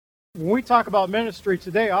When we talk about ministry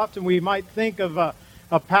today, often we might think of a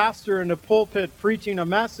pastor in the pulpit preaching a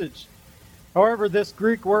message. However, this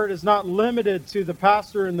Greek word is not limited to the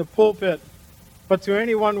pastor in the pulpit, but to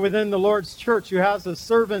anyone within the Lord's church who has a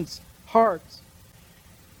servant's heart.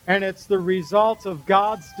 And it's the result of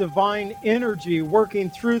God's divine energy working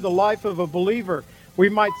through the life of a believer. We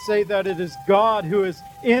might say that it is God who is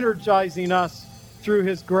energizing us through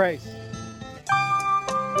His grace.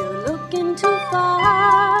 You're looking too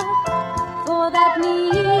far for that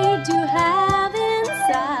need you have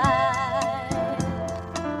inside.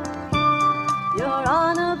 You're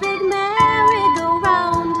on a big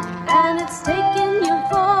merry-go-round and it's taking you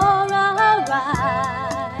for a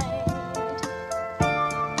ride.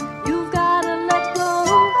 You've got to let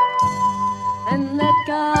go and let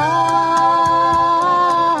God.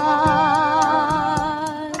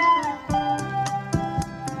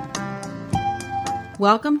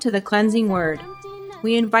 Welcome to the Cleansing Word.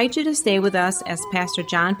 We invite you to stay with us as Pastor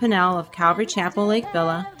John Pennell of Calvary Chapel, Lake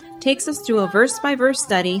Villa, takes us through a verse-by-verse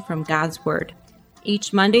study from God's Word.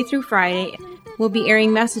 Each Monday through Friday, we'll be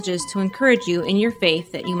airing messages to encourage you in your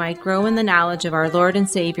faith that you might grow in the knowledge of our Lord and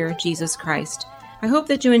Savior, Jesus Christ. I hope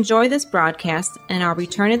that you enjoy this broadcast, and I'll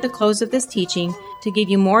return at the close of this teaching to give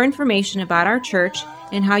you more information about our church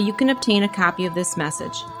and how you can obtain a copy of this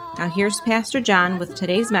message. Now here's Pastor John with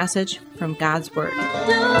today's message from God's Word. Do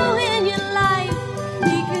in your life,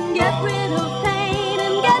 He can get rid of pain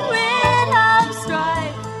and get rid of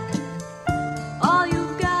strife. All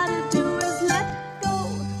you've got to do is let go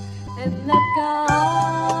and let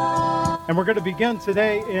God. And we're going to begin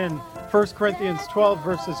today in 1 Corinthians 12,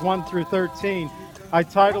 verses 1 through 13. I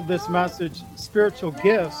titled this message, Spiritual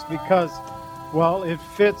Gifts, because, well, it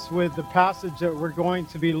fits with the passage that we're going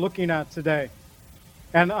to be looking at today.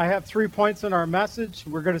 And I have 3 points in our message.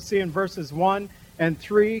 We're going to see in verses 1 and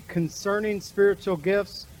 3 concerning spiritual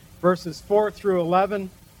gifts, verses 4 through 11,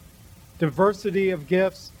 diversity of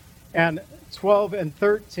gifts, and 12 and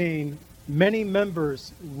 13, many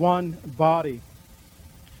members, one body.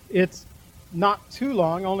 It's not too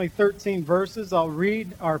long, only 13 verses. I'll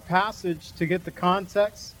read our passage to get the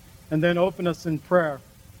context and then open us in prayer.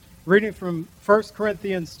 Reading from 1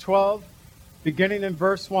 Corinthians 12, beginning in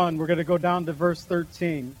verse 1, we're going to go down to verse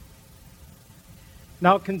 13.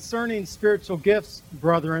 Now concerning spiritual gifts,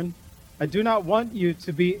 brethren, I do not want you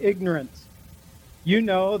to be ignorant. You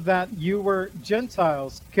know that you were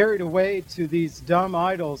Gentiles, carried away to these dumb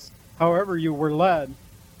idols, however you were led.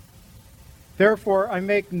 Therefore I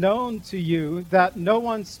make known to you that no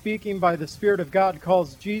one speaking by the Spirit of God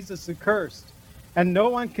calls Jesus accursed, and no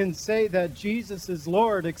one can say that Jesus is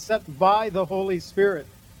Lord except by the Holy Spirit.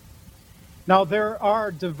 Now there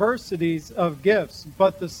are diversities of gifts,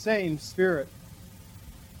 but the same Spirit.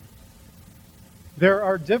 There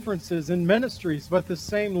are differences in ministries, but the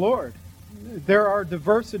same Lord. There are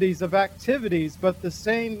diversities of activities, but the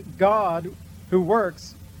same God who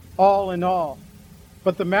works all in all.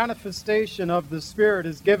 But the manifestation of the Spirit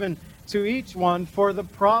is given to each one for the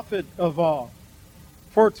profit of all.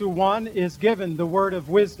 For to one is given the word of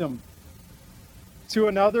wisdom, to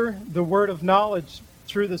another the word of knowledge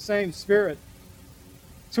through the same Spirit,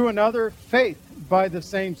 to another faith by the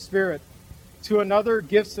same Spirit, to another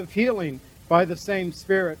gifts of healing by the same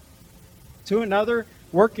Spirit, to another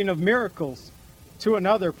working of miracles, to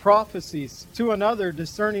another prophecies, to another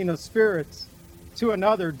discerning of spirits, to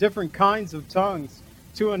another different kinds of tongues,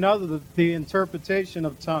 to another the interpretation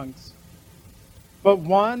of tongues. But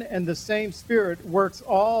one and the same Spirit works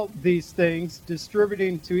all these things,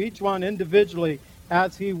 distributing to each one individually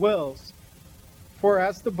as He wills. For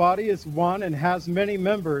as the body is one and has many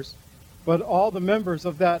members, but all the members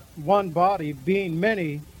of that one body, being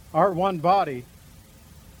many, are one body,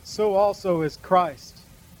 so also is Christ.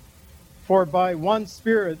 For by one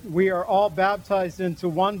Spirit we are all baptized into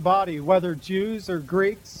one body, whether Jews or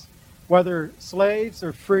Greeks, whether slaves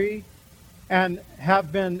or free, and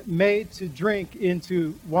have been made to drink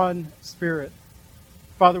into one Spirit.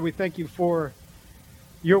 Father, we thank you for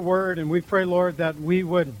your word, and we pray, Lord, that we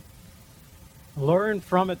would learn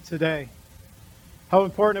from it today. How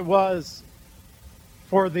important it was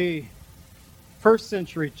for the first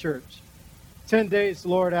century church. 10 days,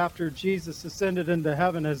 Lord, after Jesus ascended into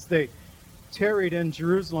heaven, as they tarried in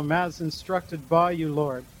Jerusalem as instructed by you,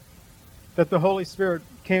 Lord, that the Holy Spirit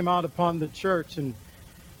came out upon the church. And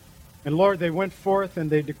Lord, they went forth and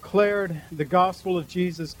they declared the gospel of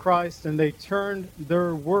Jesus Christ, and they turned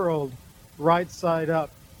their world right side up,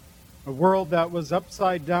 a world that was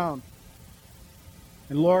upside down.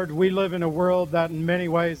 And Lord, we live in a world that in many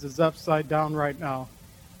ways is upside down right now.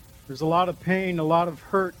 There's a lot of pain, a lot of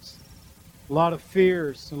hurt, a lot of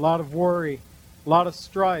fears, a lot of worry, a lot of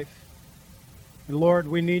strife. And Lord,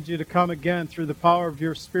 we need you to come again through the power of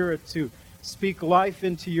your Spirit to speak life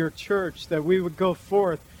into your church, that we would go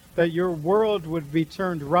forth, that your world would be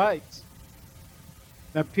turned right,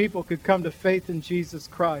 that people could come to faith in Jesus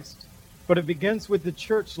Christ. But it begins with the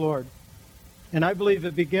church, Lord. And I believe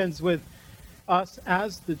it begins with us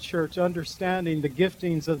as the church understanding the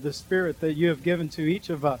giftings of the Spirit that you have given to each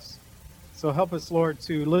of us. So help us, Lord,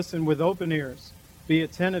 to listen with open ears, be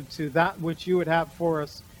attentive to that which you would have for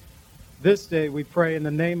us this day, we pray in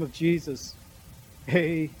the name of Jesus.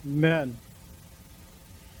 Amen.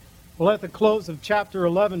 Well, at the close of chapter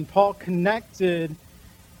 11, Paul connected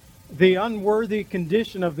the unworthy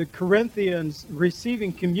condition of the Corinthians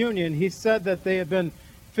receiving communion. He said that they had been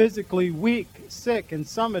physically weak, sick, and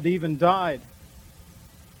some had even died.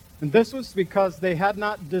 And this was because they had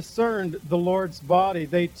not discerned the Lord's body.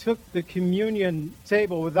 They took the communion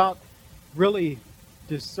table without really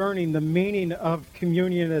discerning the meaning of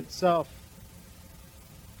communion itself.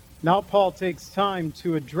 Now Paul takes time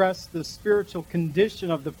to address the spiritual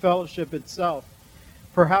condition of the fellowship itself.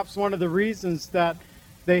 Perhaps one of the reasons that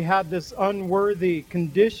they had this unworthy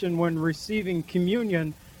condition when receiving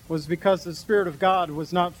communion was because the Spirit of God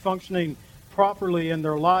was not functioning properly in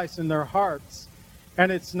their lives, in their hearts.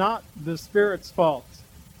 And it's not the Spirit's fault.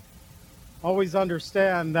 Always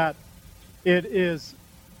understand that it is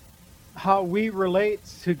how we relate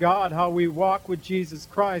to God, how we walk with Jesus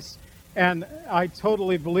Christ. And I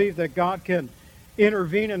totally believe that God can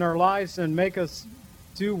intervene in our lives and make us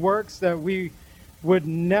do works that we would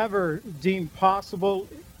never deem possible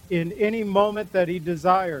in any moment that He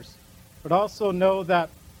desires. But also know that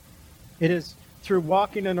it is through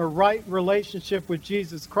walking in a right relationship with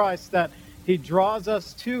Jesus Christ that He draws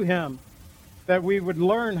us to Him, that we would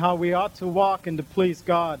learn how we ought to walk and to please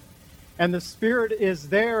God. And the Spirit is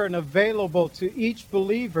there and available to each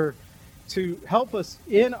believer to help us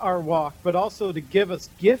in our walk, but also to give us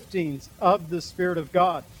giftings of the Spirit of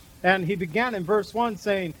God. And he began in verse 1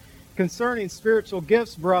 saying, concerning spiritual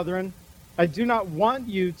gifts, brethren, I do not want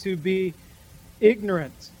you to be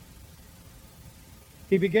ignorant.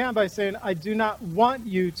 He began by saying, I do not want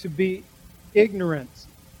you to be ignorant.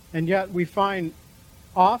 And yet we find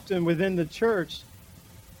often within the church,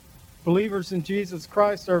 believers in Jesus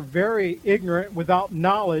Christ are very ignorant, without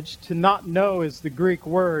knowledge. To not know is the Greek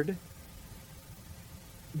word.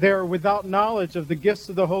 They're without knowledge of the gifts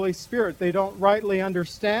of the Holy Spirit. They don't rightly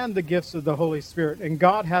understand the gifts of the Holy Spirit. And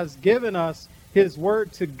God has given us His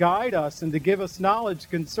Word to guide us and to give us knowledge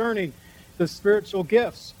concerning the spiritual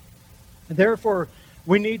gifts. Therefore,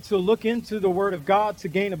 we need to look into the Word of God to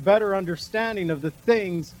gain a better understanding of the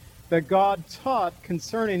things that God taught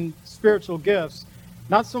concerning spiritual gifts.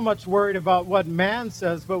 Not so much worried about what man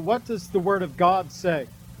says, but what does the Word of God say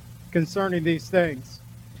concerning these things?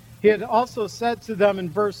 He had also said to them in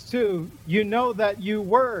verse 2, you know that you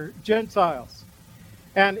were Gentiles.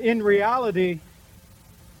 And in reality,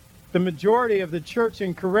 the majority of the church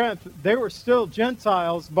in Corinth, they were still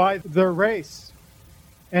Gentiles by their race.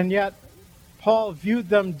 And yet, Paul viewed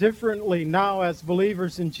them differently now as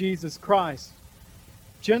believers in Jesus Christ.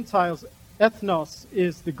 Gentiles, ethnos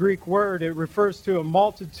is the Greek word. It refers to a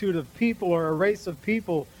multitude of people or a race of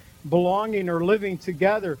people belonging or living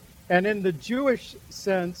together. And in the Jewish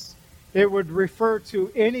sense, it would refer to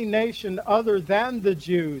any nation other than the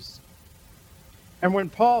Jews. And when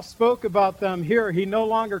Paul spoke about them here, he no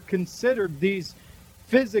longer considered these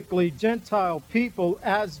physically Gentile people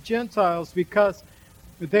as Gentiles, because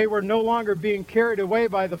they were no longer being carried away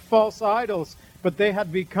by the false idols, but they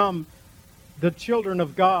had become the children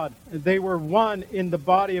of God. They were one in the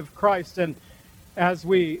body of Christ. And as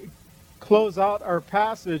we close out our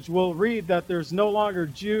passage, we'll read that there's no longer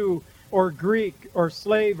Jew or Greek or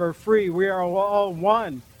slave or free. We are all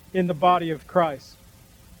one in the body of Christ.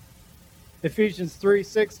 Ephesians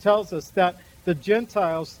 3:6 tells us that the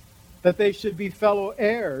Gentiles, that they should be fellow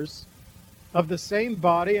heirs of the same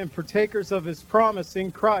body and partakers of His promise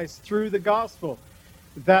in Christ through the gospel.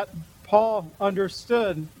 That Paul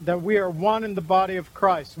understood that we are one in the body of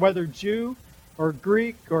Christ. Whether Jew or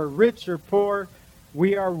Greek or rich or poor,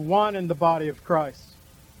 we are one in the body of Christ.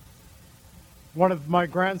 One of my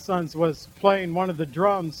grandsons was playing one of the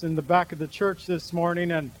drums in the back of the church this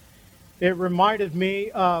morning, and it reminded me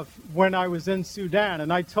of when I was in Sudan.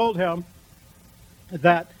 And I told him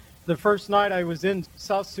that the first night I was in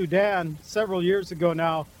South Sudan several years ago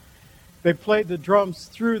now, they played the drums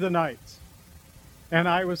through the night. And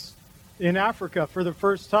I was in Africa for the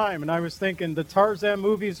first time, and I was thinking the Tarzan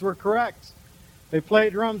movies were correct. They play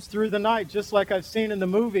drums through the night just like I've seen in the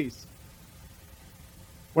movies.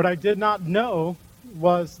 What I did not know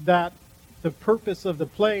was that the purpose of the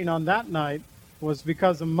playing on that night was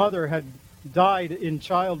because a mother had died in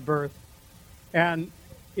childbirth, and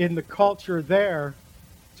in the culture there,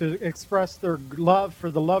 to express their love for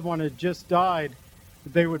the loved one who had just died,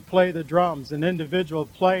 they would play the drums, an individual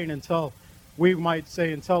playing until, we might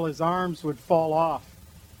say, until his arms would fall off.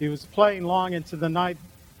 He was playing long into the night,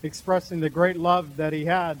 expressing the great love that he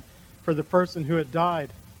had for the person who had died.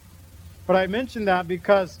 But I mention that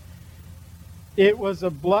because it was a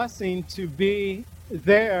blessing to be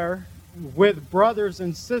there with brothers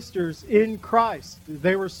and sisters in Christ.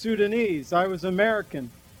 They were Sudanese, I was American,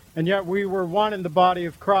 and yet we were one in the body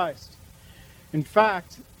of Christ. In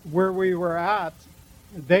fact, where we were at,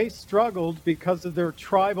 they struggled because of their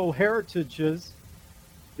tribal heritages,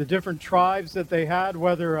 the different tribes that they had,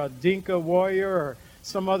 whether a Dinka warrior or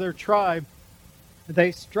some other tribe.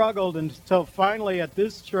 They struggled until finally at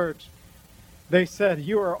this church, they said,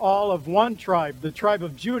 you are all of one tribe. The tribe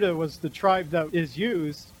of Judah was the tribe that is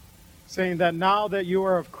used, saying that now that you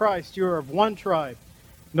are of Christ, you are of one tribe.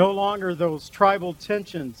 No longer those tribal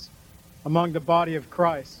tensions among the body of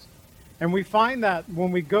Christ. And we find that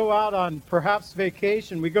when we go out on perhaps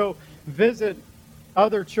vacation, we go visit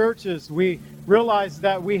other churches, we realize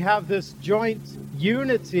that we have this joint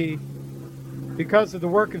unity because of the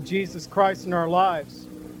work of Jesus Christ in our lives.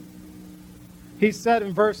 He said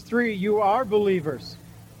in verse 3, you are believers.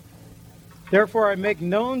 Therefore I make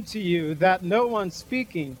known to you that no one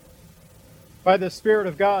speaking by the Spirit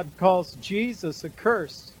of God calls Jesus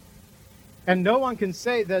accursed. And no one can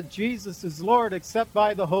say that Jesus is Lord except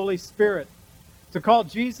by the Holy Spirit. To call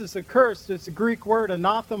Jesus accursed is a Greek word,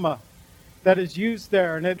 anathema, that is used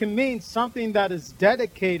there. And it can mean something that is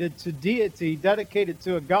dedicated to deity, dedicated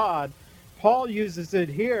to a God. Paul uses it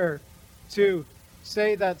here to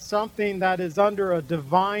say that something that is under a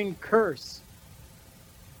divine curse.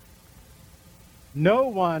 No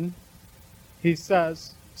one, he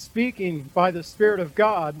says, speaking by the Spirit of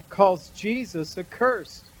God, calls Jesus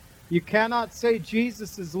accursed. You cannot say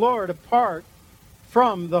Jesus is Lord apart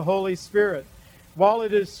from the Holy Spirit. While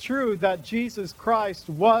it is true that Jesus Christ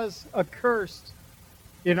was accursed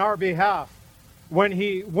in our behalf when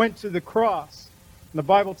he went to the cross, and the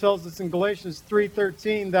Bible tells us in Galatians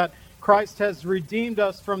 3:13 that Christ has redeemed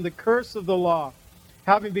us from the curse of the law,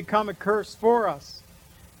 having become a curse for us.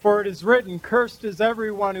 For it is written, cursed is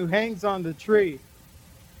everyone who hangs on the tree.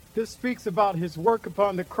 This speaks about his work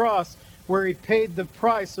upon the cross, where he paid the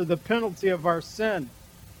price or the penalty of our sin.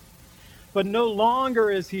 But no longer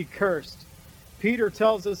is he cursed. Peter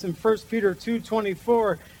tells us in 1 Peter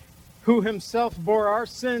 2:24, who himself bore our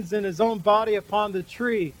sins in his own body upon the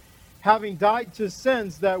tree, having died to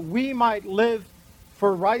sins, that we might live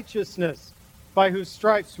for righteousness, by whose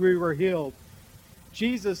stripes we were healed.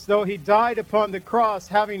 Jesus, though he died upon the cross,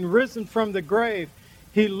 having risen from the grave,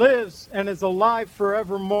 he lives and is alive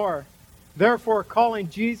forevermore. Therefore, calling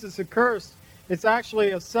Jesus accursed, it's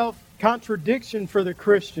actually a self-contradiction for the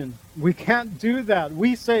Christian. We can't do that.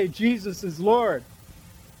 We say Jesus is Lord.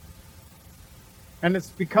 And it's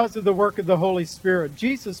because of the work of the Holy Spirit.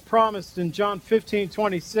 Jesus promised in John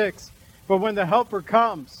 15:26, but when the Helper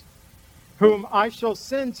comes, whom I shall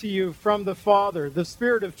send to you from the Father, the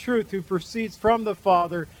Spirit of truth who proceeds from the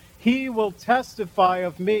Father, he will testify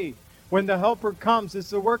of me. When the Helper comes, it's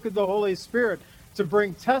the work of the Holy Spirit to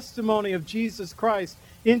bring testimony of Jesus Christ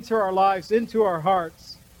into our lives, into our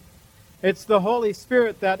hearts. It's the Holy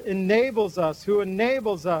Spirit that enables us, who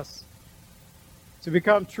enables us to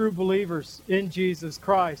become true believers in Jesus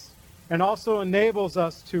Christ, and also enables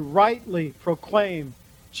us to rightly proclaim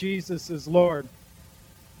Jesus is Lord.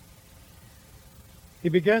 He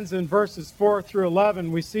begins in verses 4 through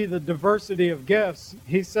 11. We see the diversity of gifts.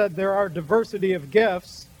 He said there are diversity of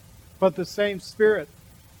gifts, but the same Spirit.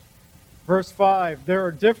 Verse 5, there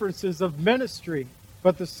are differences of ministry,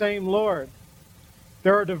 but the same Lord.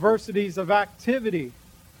 There are diversities of activity,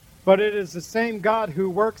 but it is the same God who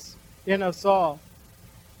works in us all.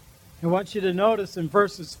 I want you to notice in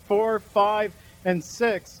verses 4, 5, and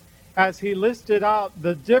 6, as he listed out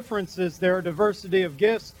the differences, there are diversity of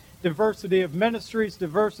gifts, diversity of ministries,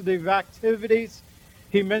 diversity of activities.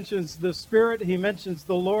 He mentions the Spirit, he mentions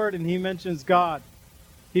the Lord, and he mentions God.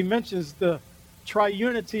 He mentions the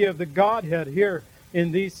triunity of the Godhead here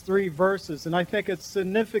in these 3 verses, and I think it's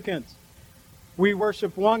significant. We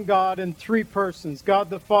worship one God in 3 persons, God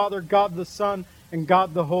the Father, God the Son, and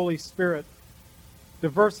God the Holy Spirit.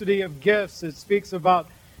 Diversity of gifts, it speaks about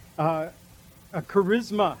a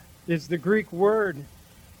charisma is the Greek word,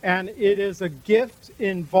 and it is a gift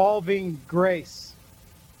involving grace.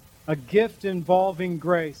 A gift involving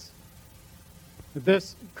grace.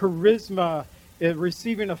 This charisma is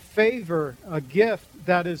receiving a favor, a gift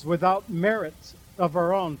that is without merit of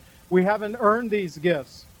our own. We haven't earned these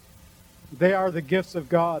gifts. They are the gifts of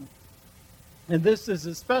God. And this is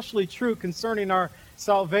especially true concerning our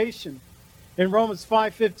salvation. In Romans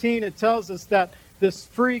 5:15, it tells us that this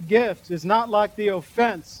free gift is not like the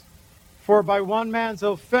offense. For by one man's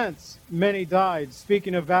offense, many died,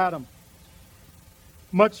 speaking of Adam.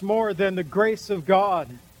 Much more than the grace of God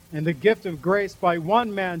and the gift of grace by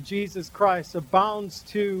one man, Jesus Christ, abounds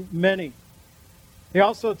to many. He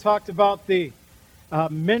also talked about the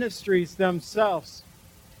ministries themselves.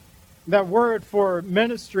 That word for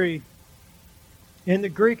ministry, in the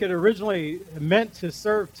Greek, it originally meant to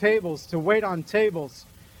serve tables, to wait on tables.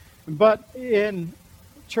 But in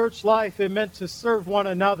church life, it meant to serve one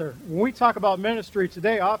another. When we talk about ministry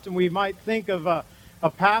today, often we might think of a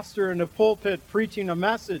pastor in the pulpit preaching a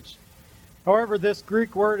message. However, this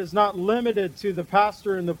Greek word is not limited to the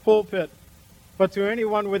pastor in the pulpit, but to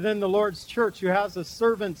anyone within the Lord's church who has a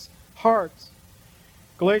servant's heart.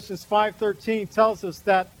 Galatians 5:13 tells us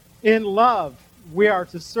that in love we are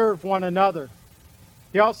to serve one another.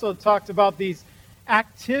 He also talked about these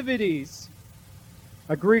activities,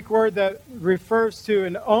 a Greek word that refers to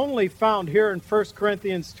and only found here in 1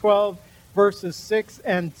 Corinthians 12, verses 6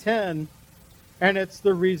 and 10. And it's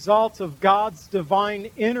the result of God's divine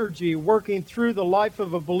energy working through the life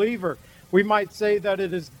of a believer. We might say that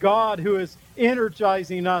it is God who is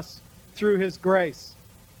energizing us through His grace.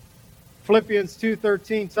 Philippians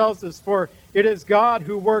 2:13 tells us, "For it is God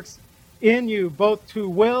who works in you both to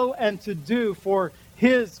will and to do for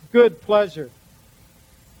His good pleasure."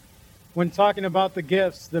 When talking about the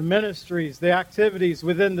gifts, the ministries, the activities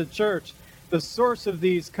within the church, the source of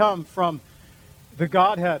these come from the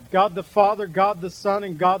Godhead, God the Father, God the Son,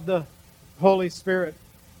 and God the Holy Spirit.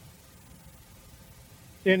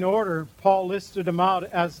 In order, Paul listed them out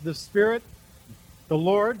as the Spirit, the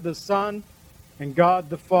Lord, the Son, and God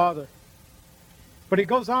the Father. But he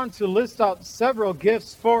goes on to list out several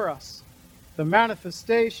gifts for us. The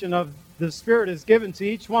manifestation of the Spirit is given to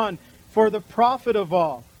each one for the profit of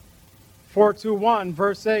all. For to one,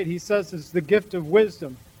 verse 8, he says, is the gift of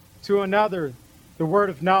wisdom. To another, the word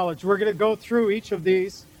of knowledge. We're going to go through each of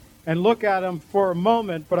these and look at them for a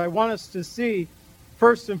moment, but I want us to see,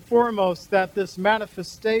 first and foremost, that this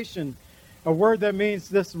manifestation, a word that means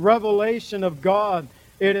this revelation of God,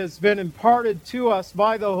 it has been imparted to us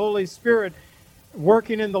by the Holy Spirit,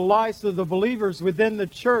 working in the lives of the believers within the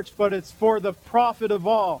church, but it's for the profit of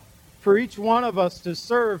all, for each one of us to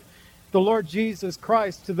serve the Lord Jesus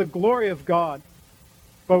Christ to the glory of God.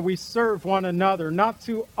 But we serve one another, not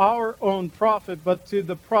to our own profit, but to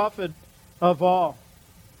the profit of all.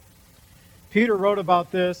 Peter wrote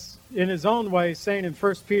about this in his own way, saying in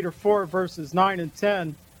 1 Peter 4, verses 9 and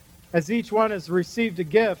 10, "As each one has received a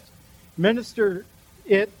gift, minister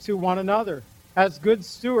it to one another, as good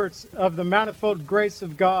stewards of the manifold grace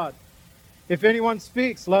of God. If anyone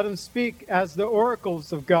speaks, let him speak as the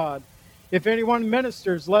oracles of God. If anyone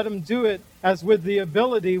ministers, let him do it as with the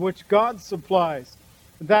ability which God supplies,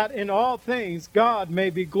 that in all things God may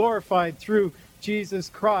be glorified through Jesus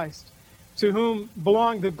Christ, to whom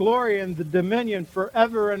belong the glory and the dominion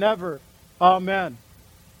forever and ever. Amen."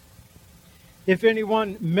 If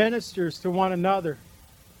anyone ministers to one another,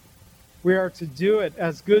 we are to do it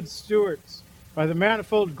as good stewards by the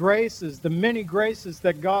manifold graces, the many graces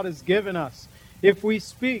that God has given us. If we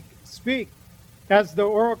speak as the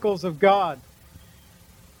oracles of God.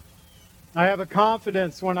 I have a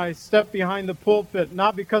confidence when I step behind the pulpit,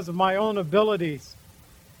 not because of my own abilities.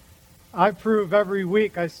 I prove every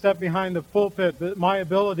week I step behind the pulpit that my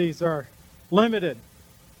abilities are limited,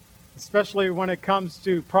 especially when it comes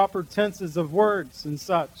to proper tenses of words and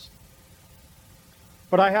such.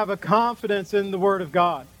 But I have a confidence in the Word of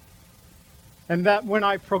God, and that when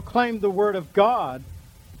I proclaim the Word of God,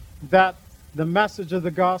 that the message of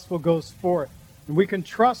the gospel goes forth. And we can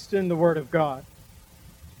trust in the Word of God.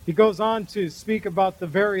 He goes on to speak about the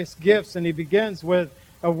various gifts, and he begins with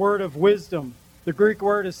a word of wisdom. The Greek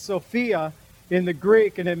word is Sophia in the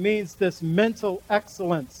Greek, and it means this mental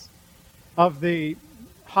excellence of the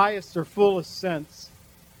highest or fullest sense.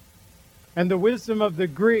 And the wisdom of the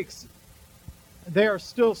Greeks, they are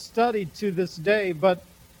still studied to this day, but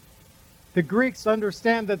the Greeks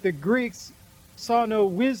understand that the Greeks saw no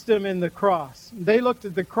wisdom in the cross. They looked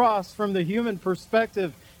at the cross from the human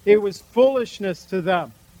perspective. It was foolishness to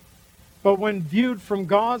them. But when viewed from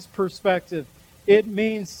God's perspective, it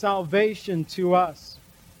means salvation to us.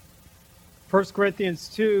 1 Corinthians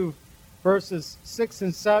 2, verses 6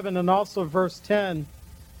 and 7, and also verse 10.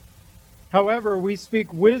 "However, we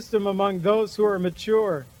speak wisdom among those who are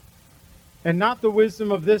mature, and not the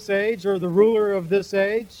wisdom of this age or the ruler of this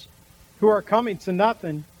age, who are coming to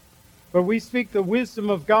nothing. But we speak the wisdom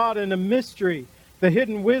of God in a mystery, the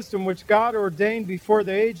hidden wisdom which God ordained before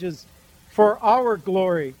the ages for our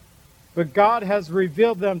glory. But God has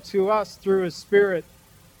revealed them to us through His Spirit.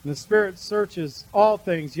 And the Spirit searches all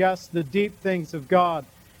things, yes, the deep things of God.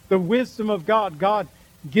 The wisdom of God. God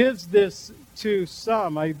gives this to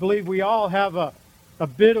some. I believe we all have a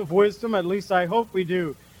bit of wisdom, at least I hope we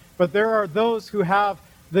do. But there are those who have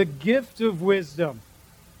the gift of wisdom.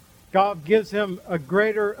 God gives him a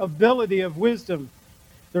greater ability of wisdom.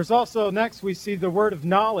 There's also, next, we see the word of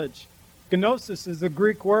knowledge. Gnosis is a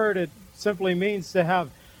Greek word. It simply means to have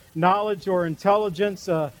knowledge or intelligence,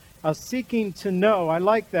 a seeking to know. I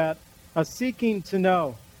like that, a seeking to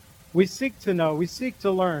know. We seek to know, we seek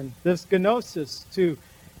to learn. This gnosis, to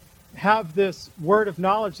have this word of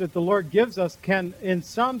knowledge that the Lord gives us, can, in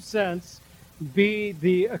some sense, be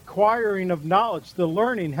the acquiring of knowledge, the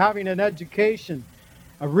learning, having an education,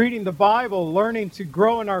 reading the Bible, learning to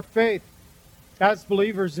grow in our faith as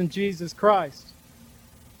believers in Jesus Christ.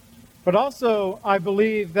 But also, I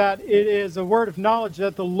believe that it is a word of knowledge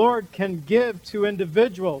that the Lord can give to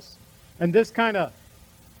individuals. And this kind of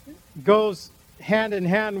goes hand in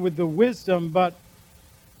hand with the wisdom. But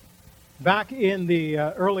back in the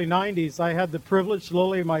early 90s, I had the privilege,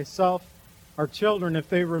 Lily, myself, our children, if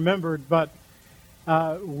they remembered, but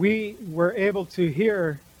we were able to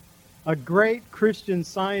hear a great Christian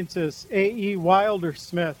scientist, A.E. Wilder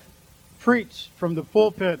Smith, preach from the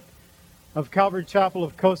pulpit of Calvary Chapel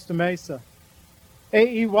of Costa Mesa.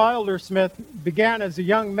 A.E. Wilder Smith began as a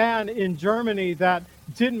young man in Germany that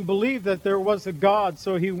didn't believe that there was a God,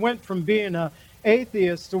 so he went from being an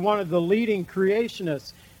atheist to one of the leading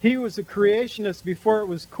creationists. He was a creationist before it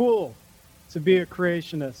was cool to be a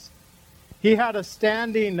creationist. He had a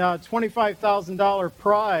standing $25,000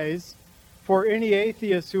 prize for any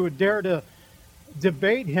atheist who would dare to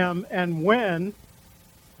debate him and win.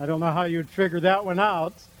 I don't know how you'd figure that one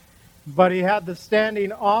out, but he had the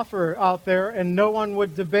standing offer out there and no one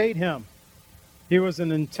would debate him. He was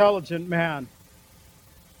an intelligent man.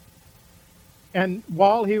 And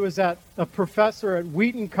while he was a professor at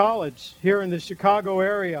Wheaton College here in the Chicago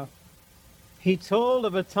area, he told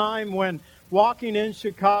of a time when walking in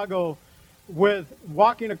Chicago,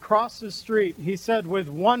 walking across the street, he said, with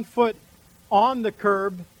one foot on the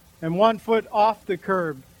curb and one foot off the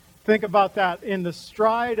curb. Think about that, in the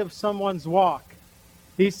stride of someone's walk.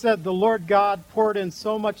 He said, the Lord God poured in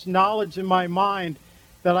so much knowledge in my mind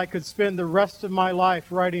that I could spend the rest of my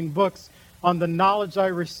life writing books on the knowledge I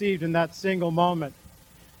received in that single moment.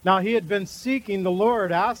 Now, he had been seeking the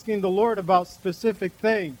Lord, asking the Lord about specific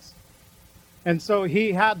things. And so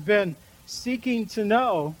he had been seeking to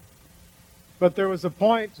know, but there was a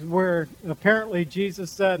point where apparently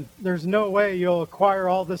Jesus said, there's no way you'll acquire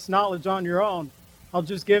all this knowledge on your own. I'll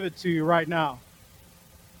just give it to you right now.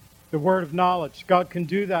 The word of knowledge. God can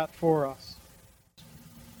do that for us.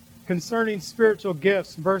 Concerning spiritual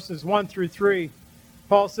gifts, verses 1 through 3,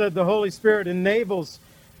 Paul said the Holy Spirit enables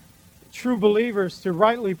true believers to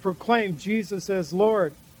rightly proclaim Jesus as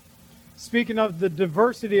Lord. Speaking of the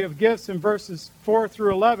diversity of gifts in verses 4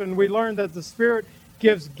 through 11, we learn that the Spirit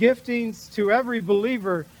gives giftings to every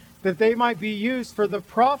believer that they might be used for the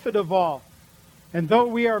profit of all. And though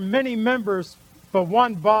we are many members, but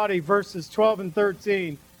one body, verses 12 and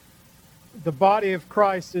 13, the body of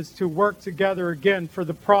Christ is to work together again for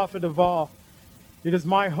the profit of all. It is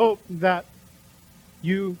my hope that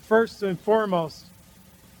you, first and foremost,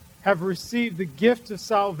 have received the gift of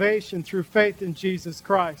salvation through faith in Jesus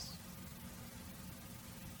Christ.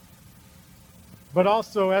 But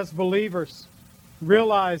also, as believers,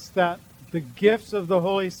 realize that the gifts of the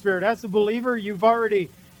Holy Spirit, as a believer, you've already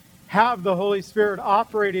have the Holy Spirit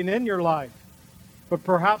operating in your life. But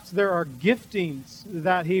perhaps there are giftings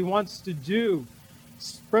that He wants to do,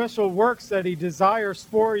 special works that He desires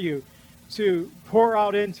for you to pour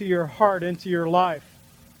out into your heart, into your life.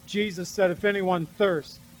 Jesus said, if anyone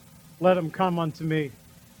thirsts, let him come unto me.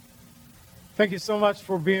 Thank you so much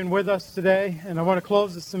for being with us today. And I want to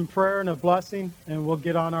close this in prayer and a blessing, and we'll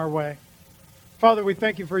get on our way. Father, we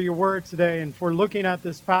thank you for your word today and for looking at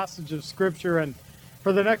this passage of Scripture. And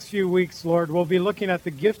for the next few weeks, Lord, we'll be looking at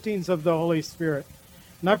the giftings of the Holy Spirit.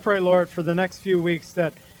 And I pray, Lord, for the next few weeks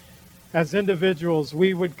that as individuals,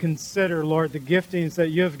 we would consider, Lord, the giftings that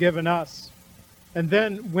you have given us. And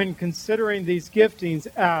then when considering these giftings,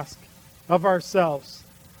 ask of ourselves,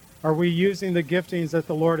 are we using the giftings that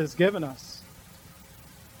the Lord has given us?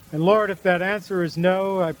 And Lord, if that answer is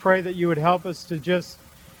no, I pray that you would help us to just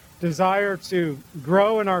desire to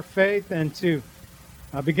grow in our faith and to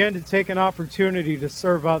begin to take an opportunity to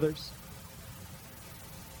serve others.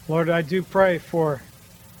 Lord, I do pray for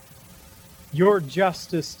your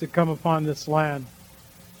justice to come upon this land.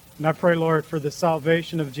 And I pray, Lord, for the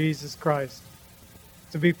salvation of Jesus Christ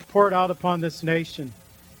to be poured out upon this nation.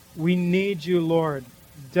 We need you, Lord,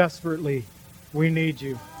 desperately. We need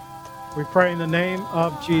you. We pray in the name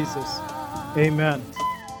of Jesus. Amen.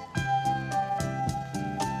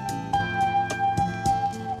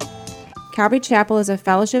 Calvary Chapel is a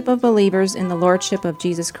fellowship of believers in the Lordship of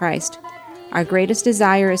Jesus Christ. Our greatest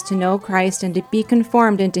desire is to know Christ and to be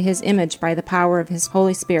conformed into His image by the power of His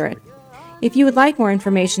Holy Spirit. If you would like more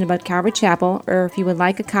information about Calvary Chapel, or if you would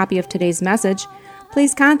like a copy of today's message,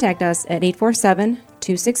 please contact us at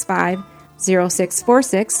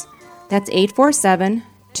 847-265-0646. That's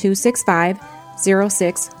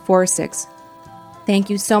 847-265-0646. Thank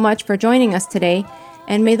you so much for joining us today,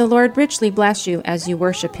 and may the Lord richly bless you as you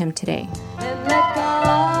worship Him today.